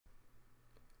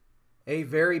A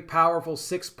very powerful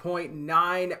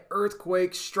 6.9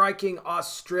 earthquake striking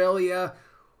Australia.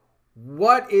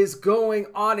 What is going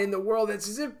on in the world? It's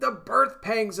as if the birth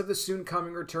pangs of the soon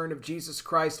coming return of Jesus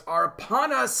Christ are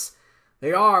upon us.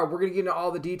 They are. We're going to get into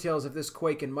all the details of this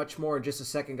quake and much more in just a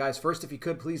second, guys. First, if you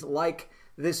could, please like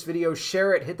this video,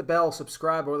 share it, hit the bell,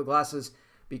 subscribe, or the glasses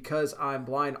because I'm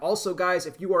blind. Also, guys,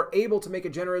 if you are able to make a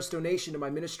generous donation to my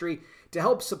ministry to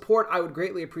help support, I would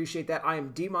greatly appreciate that. I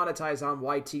am demonetized on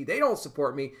YT. They don't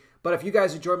support me. But if you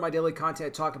guys enjoyed my daily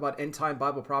content talking about end-time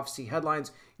Bible prophecy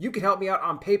headlines, you can help me out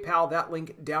on PayPal, that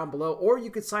link down below, or you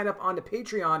could sign up onto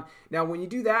Patreon. Now, when you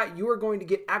do that, you are going to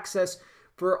get access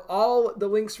for all the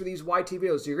links for these YT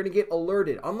videos. So you're going to get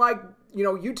alerted. Unlike,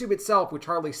 YouTube itself, which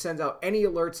hardly sends out any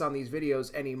alerts on these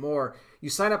videos anymore, you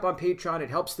sign up on Patreon, it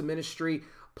helps the ministry.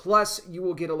 Plus, you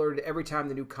will get alerted every time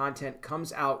the new content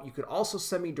comes out. You could also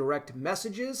send me direct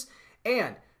messages.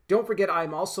 And don't forget,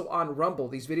 I'm also on Rumble.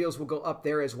 These videos will go up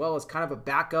there as well as kind of a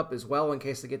backup as well in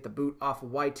case they get the boot off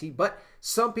of YT. But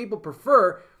some people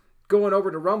prefer going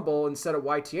over to Rumble instead of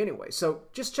YT anyway. So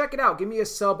just check it out. Give me a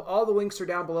sub. All the links are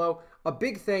down below. A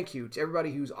big thank you to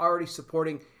everybody who's already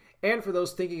supporting. And for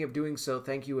those thinking of doing so,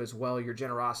 thank you as well. Your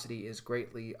generosity is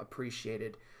greatly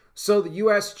appreciated. So the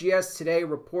USGS today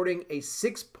reporting a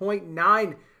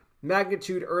 6.9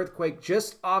 magnitude earthquake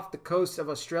just off the coast of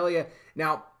Australia.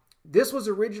 Now, this was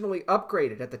originally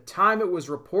upgraded. At the time it was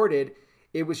reported,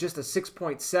 it was just a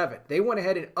 6.7. They went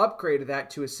ahead and upgraded that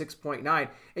to a 6.9.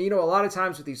 And a lot of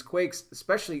times with these quakes,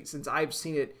 especially since I've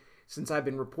seen it, since I've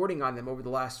been reporting on them over the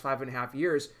last 5.5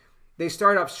 years, they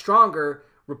start off stronger,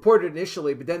 reported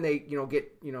initially, but then they,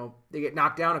 get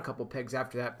knocked down a couple pegs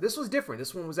after that. This was different.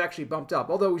 This one was actually bumped up,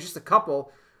 although it was just a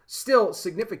couple, still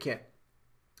significant.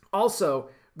 Also,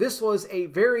 this was a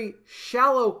very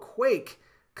shallow quake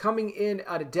coming in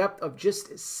at a depth of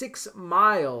just 6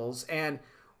 miles. And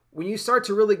when you start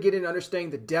to really get in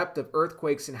understanding the depth of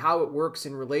earthquakes and how it works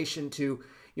in relation to,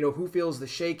 who feels the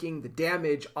shaking, the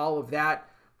damage, all of that,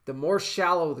 the more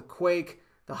shallow the quake,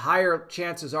 the higher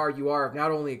chances are you are of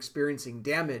not only experiencing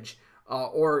damage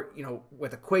or,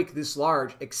 with a quake this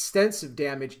large, extensive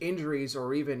damage, injuries,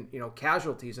 or even,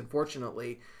 casualties,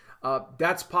 unfortunately.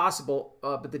 That's possible.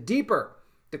 But the deeper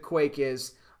the quake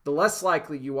is, the less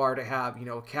likely you are to have,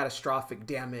 catastrophic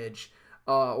damage,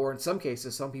 or in some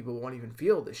cases, some people won't even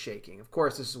feel the shaking. Of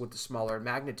course, this is with the smaller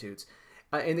magnitudes.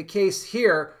 In the case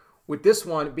here, with this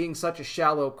one being such a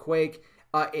shallow quake,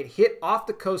 it hit off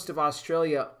the coast of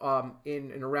Australia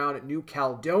in and around New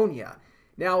Caledonia.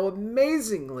 Now,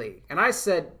 amazingly, and I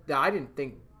said that I didn't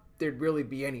think there'd really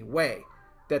be any way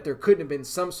that there couldn't have been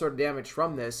some sort of damage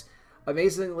from this.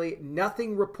 Amazingly,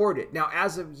 nothing reported. Now,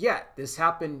 as of yet, this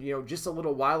happened, just a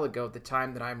little while ago at the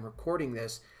time that I'm recording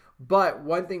this. But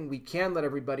one thing we can let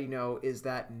everybody know is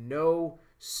that no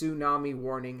tsunami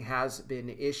warning has been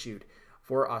issued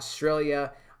for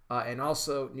Australia and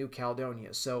also New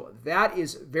Caledonia. So that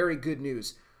is very good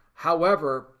news.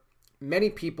 However, many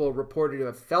people reported to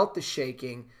have felt the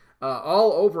shaking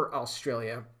all over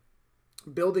Australia,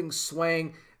 buildings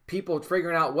swaying, people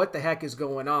figuring out what the heck is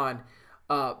going on.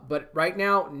 But right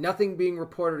now, nothing being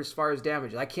reported as far as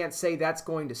damage. I can't say that's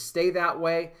going to stay that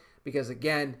way because,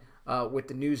 again, with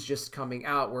the news just coming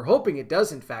out, we're hoping it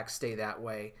does, in fact, stay that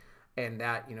way and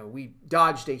that, we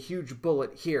dodged a huge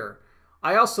bullet here.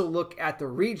 I also look at the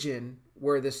region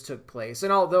where this took place.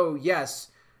 And although, yes,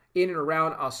 in and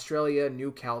around Australia,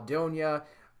 New Caledonia,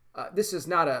 this is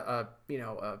not a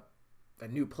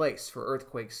new place for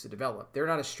earthquakes to develop. They're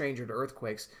not a stranger to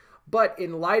earthquakes. But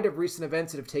in light of recent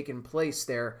events that have taken place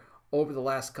there over the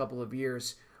last couple of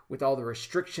years, with all the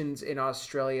restrictions in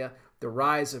Australia, the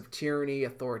rise of tyranny,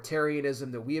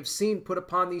 authoritarianism that we have seen put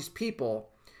upon these people,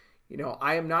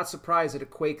 I am not surprised that a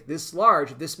quake this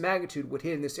large, this magnitude, would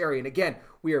hit in this area. And again,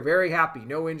 we are very happy.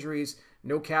 No injuries,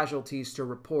 no casualties to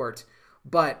report.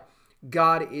 But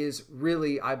God is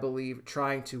really, I believe,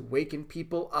 trying to waken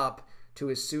people up to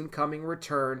his soon coming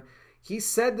return. He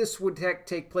said this would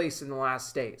take place in the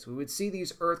last days. We would see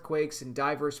these earthquakes in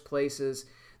diverse places,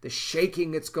 the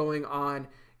shaking that's going on,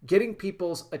 getting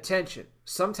people's attention.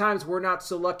 Sometimes we're not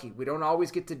so lucky. We don't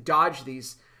always get to dodge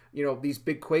these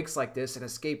big quakes like this and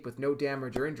escape with no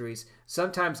damage or injuries.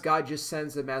 Sometimes God just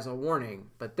sends them as a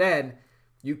warning. But then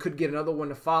you could get another one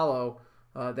to follow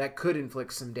that could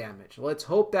inflict some damage. Let's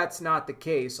hope that's not the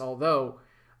case, although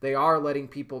they are letting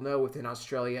people know within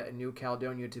Australia and New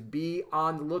Caledonia to be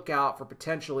on the lookout for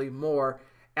potentially more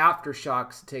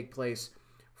aftershocks to take place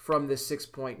from this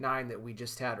 6.9 that we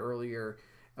just had earlier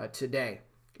today.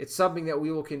 It's something that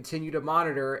we will continue to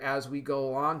monitor as we go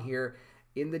along here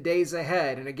in the days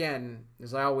ahead. And again,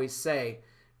 as I always say,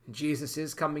 Jesus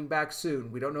is coming back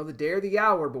soon. We don't know the day or the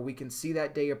hour, but we can see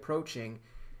that day approaching.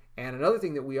 And another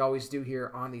thing that we always do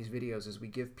here on these videos is we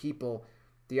give people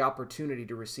the opportunity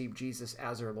to receive Jesus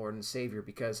as their Lord and Savior,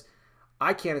 because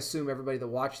I can't assume everybody that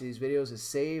watches these videos is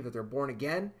saved, that they're born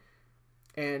again.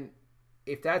 And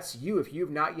if that's you, if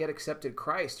you've not yet accepted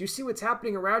Christ, you see what's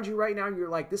happening around you right now, and you're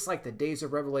like, this is like the days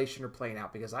of Revelation are playing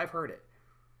out, because I've heard it.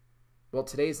 Well,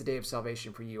 today is the day of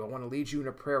salvation for you. I want to lead you in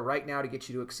a prayer right now to get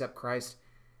you to accept Christ.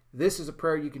 This is a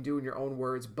prayer you can do in your own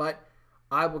words, but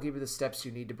I will give you the steps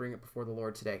you need to bring it before the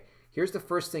Lord today. Here's the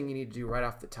first thing you need to do right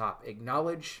off the top.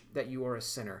 Acknowledge that you are a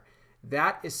sinner.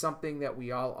 That is something that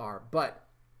we all are. But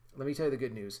let me tell you the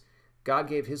good news. God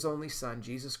gave his only son,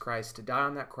 Jesus Christ, to die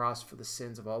on that cross for the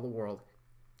sins of all the world.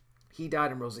 He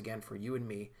died and rose again for you and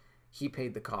me. He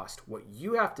paid the cost. What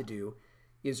you have to do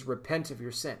is repent of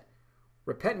your sin.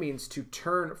 Repent means to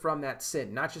turn from that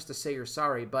sin, not just to say you're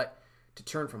sorry, but to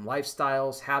turn from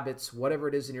lifestyles, habits, whatever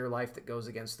it is in your life that goes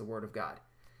against the Word of God.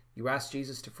 You ask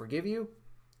Jesus to forgive you.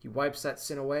 He wipes that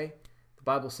sin away. The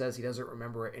Bible says he doesn't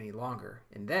remember it any longer.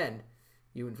 And then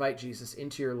you invite Jesus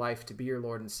into your life to be your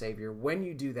Lord and Savior. When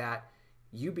you do that,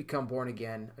 you become born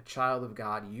again, a child of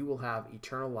God. You will have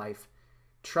eternal life.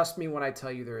 Trust me when I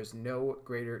tell you there is no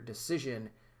greater decision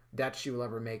that you will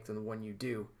ever make than the one you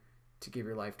do to give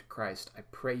your life to Christ. I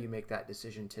pray you make that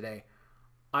decision today.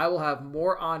 I will have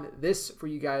more on this for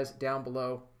you guys down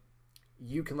below.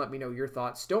 You can let me know your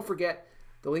thoughts. Don't forget,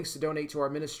 the links to donate to our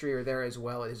ministry are there as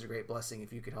well. It is a great blessing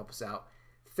if you could help us out.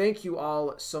 Thank you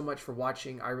all so much for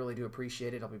watching. I really do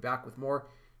appreciate it. I'll be back with more.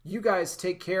 You guys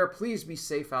take care. Please be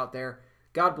safe out there.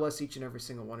 God bless each and every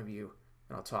single one of you,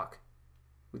 and I'll talk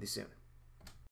with you soon.